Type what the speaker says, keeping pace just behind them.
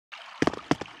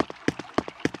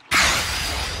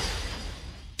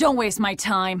Don't waste my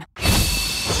time.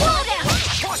 Slow down!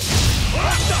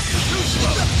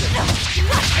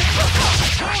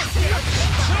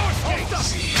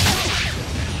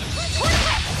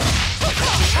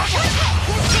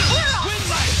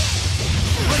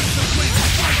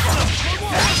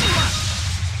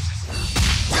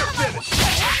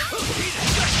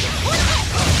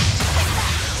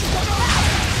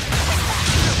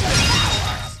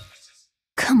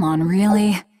 Come on,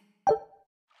 really?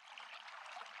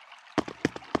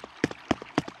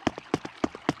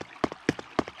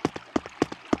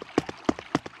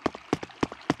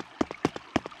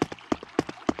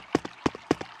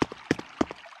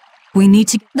 We need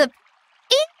to...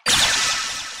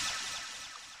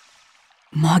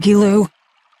 Magilu.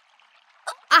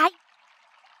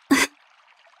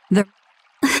 The...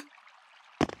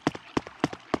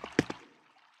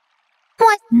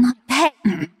 What? Not pay.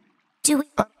 Do we...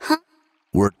 Huh?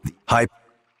 We're the hype.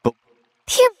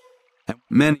 Him. And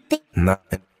many... Not...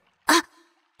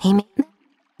 He made...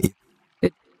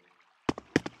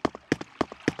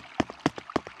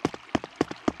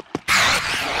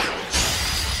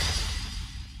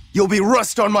 You'll be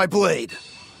rust on my blade!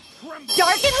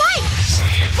 Dark and light!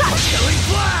 Killing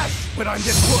flash! When I'm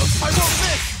this close, I won't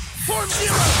miss! Form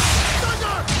zero!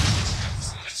 Thunder!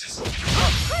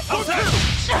 Out two!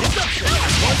 Deception!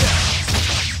 One down!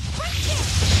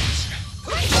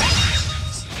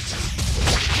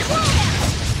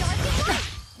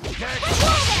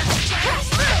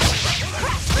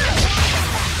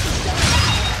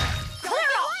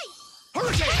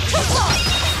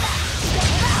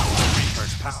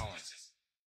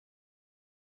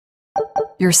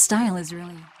 Your style is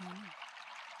really...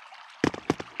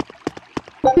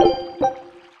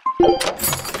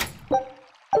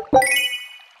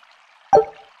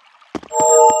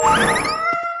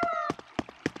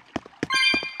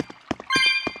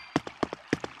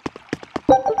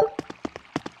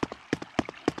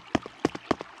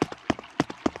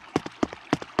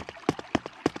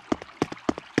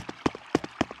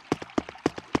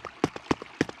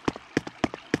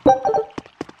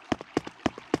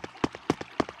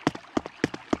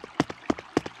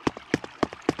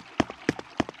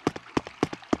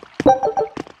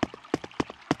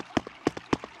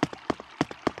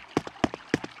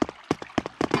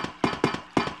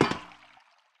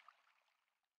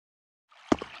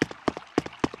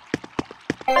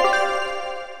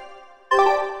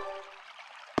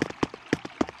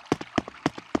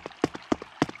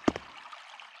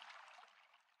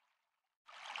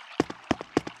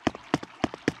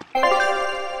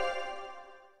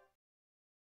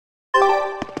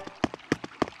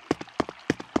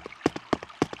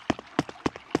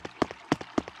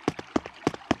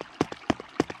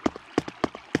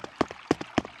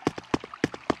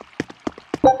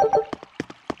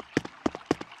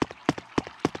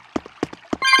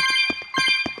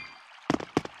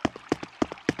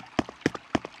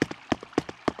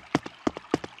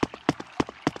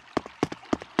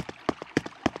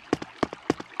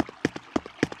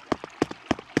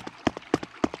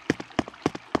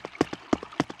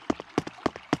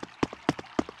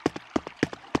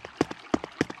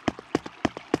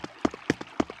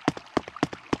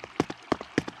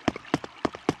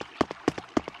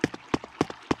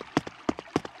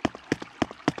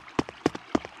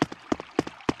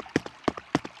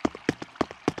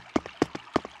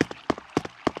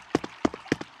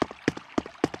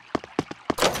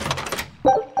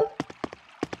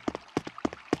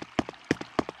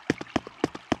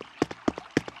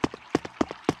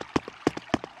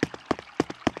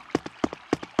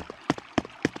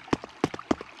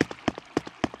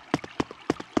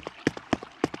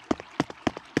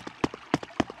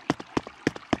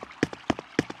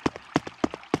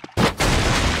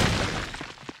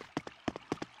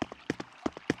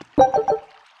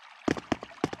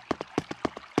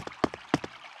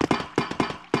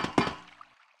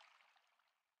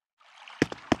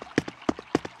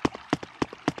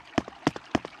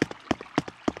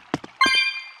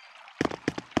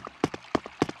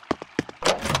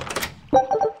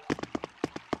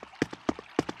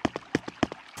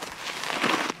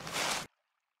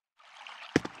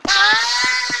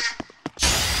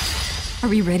 Are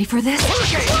we ready for this? No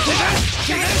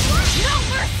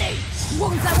mercy!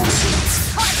 Wounds that won't heal!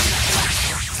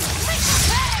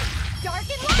 Dark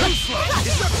and light! Too slow!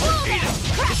 It's a quick eat it!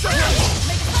 It's a hit!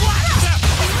 Make it flat!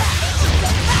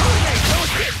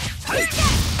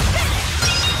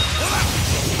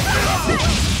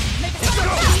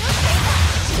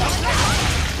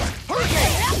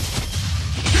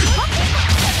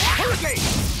 Hurricane!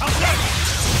 Outside!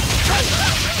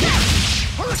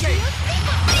 Hurricane!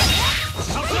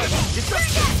 Outside!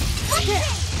 It's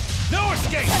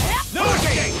escape! No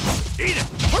escape! Eat it!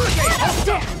 Hurricane! Hold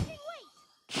up!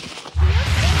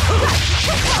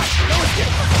 No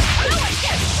escape!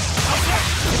 Out there!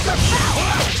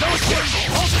 No escape!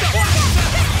 Hold up!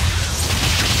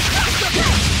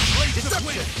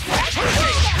 Deception!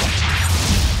 Hurricane!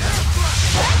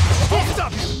 Hold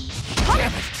up!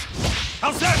 Damn it!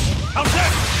 How's that? How's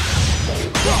that?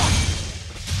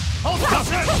 Hold up!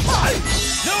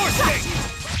 No escape!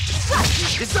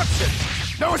 Deception!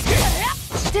 No escape!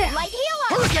 Light healer!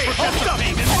 Hurricane! Hold up!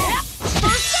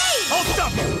 First aid! Hold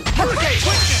up! Hurricane!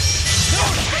 Quickness! No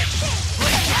escape!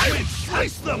 Blade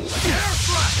slice them! Air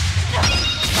thrust!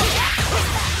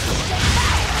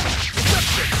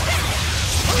 Deception!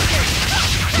 Hurricane!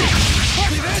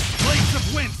 See this? Blades of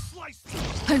wind slice them!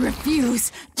 I refuse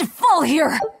to fall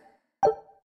here!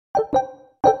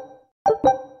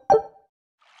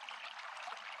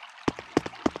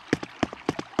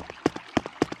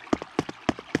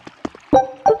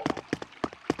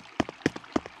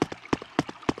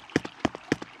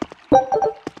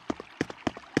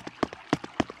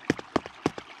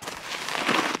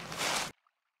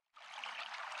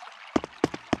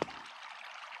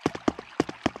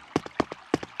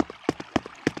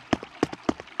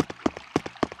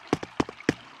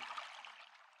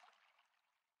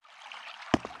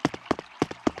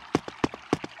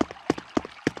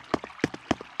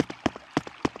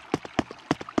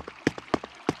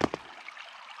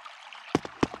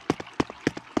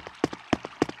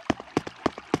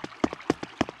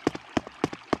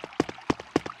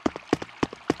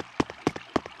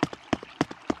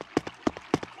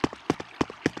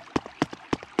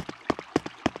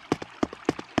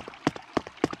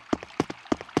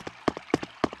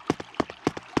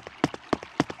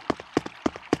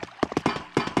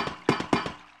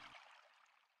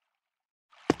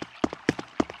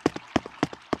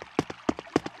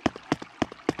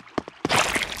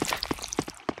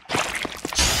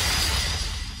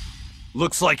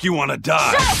 Looks like you want to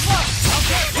die.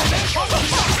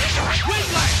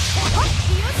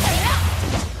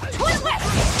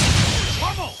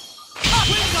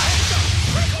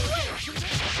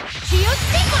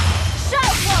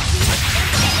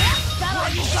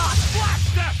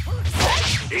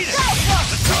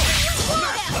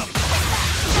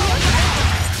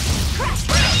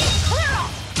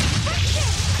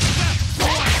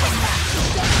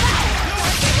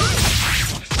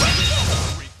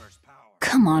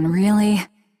 Come on, really?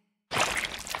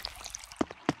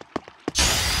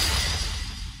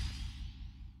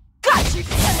 Got you!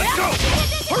 Let's go!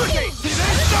 Hurricane! See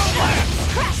this? Don't laugh!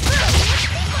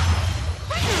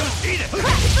 Eat it!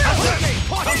 Hurricane!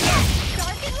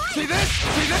 See this?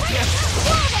 See this? Yes!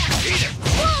 Eat it!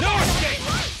 No escape!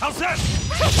 How's that?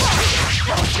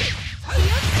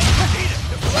 Eat it!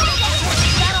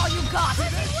 Is that all you got?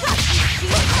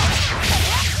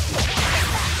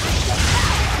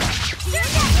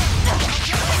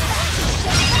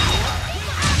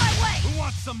 Who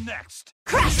wants some next?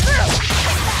 Crash through!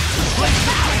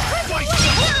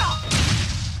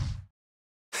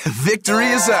 Victory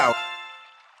is out.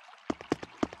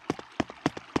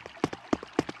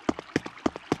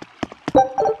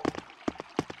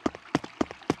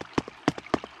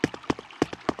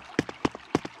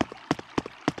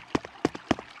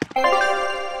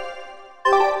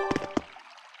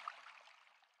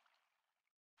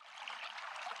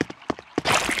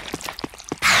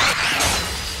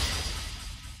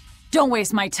 Don't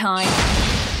waste my time.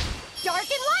 Dark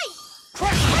and light! Who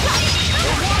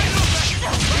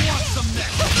wants some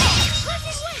next?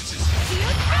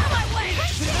 Shield out my way!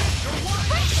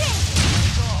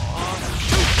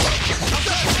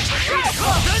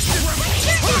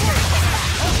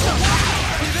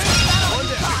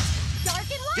 Dark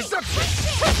and light! Deception!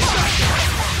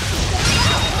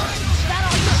 That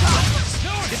all you got?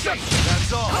 Deception!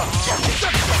 That's all!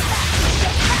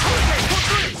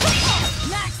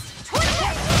 Next!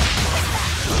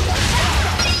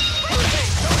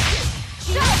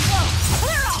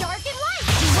 Dark and light!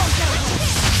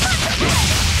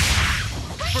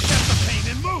 Forget the pain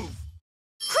and move!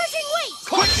 Crushing weight!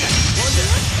 Quickness!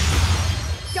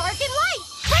 Dark and light!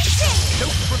 Friction!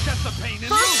 Don't forget the pain and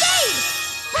First move! aid!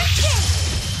 Friction!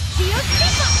 Shield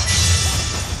pickup!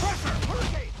 Pressure!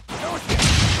 Hurricane! No escape!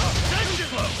 Tension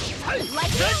blow!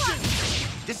 Light Tension!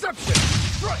 Deception!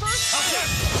 Strike! First Up aid! there!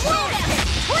 Slow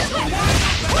down!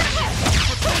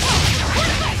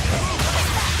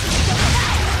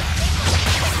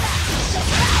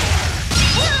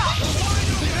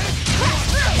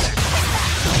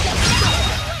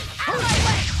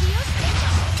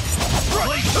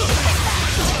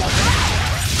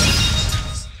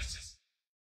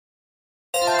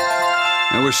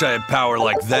 I wish I had power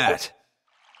like that.